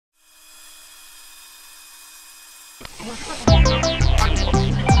Hey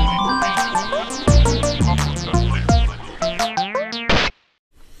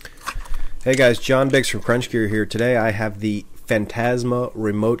guys, John Biggs from Crunch Gear here. Today I have the Fantasma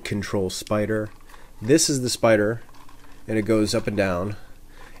remote control spider. This is the spider, and it goes up and down.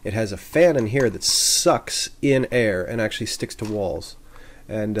 It has a fan in here that sucks in air and actually sticks to walls.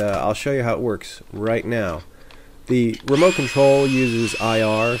 And I'll show you how it works right now. The remote control uses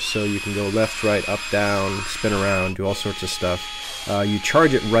IR, so you can go left, right, up, down, spin around, do all sorts of stuff. You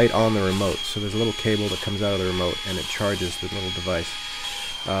charge it right on the remote, so there's a little cable that comes out of the remote and it charges the little device.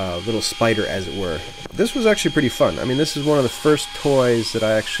 Little spider, as it were. This was actually pretty fun. I mean, this is one of the first toys that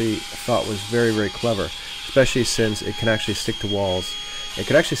I actually thought was very, very clever, especially since it can actually stick to walls. It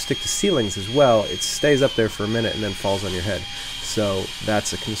can actually stick to ceilings as well. It stays up there for a minute and then falls on your head. So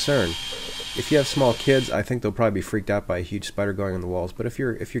that's a concern. If you have small kids, I think they'll probably be freaked out by a huge spider going on the walls. But if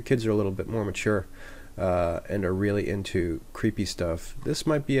your kids are a little bit more mature and are really into creepy stuff, this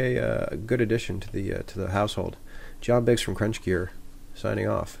might be a good addition to the household. John Biggs from Crunch Gear, signing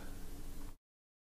off.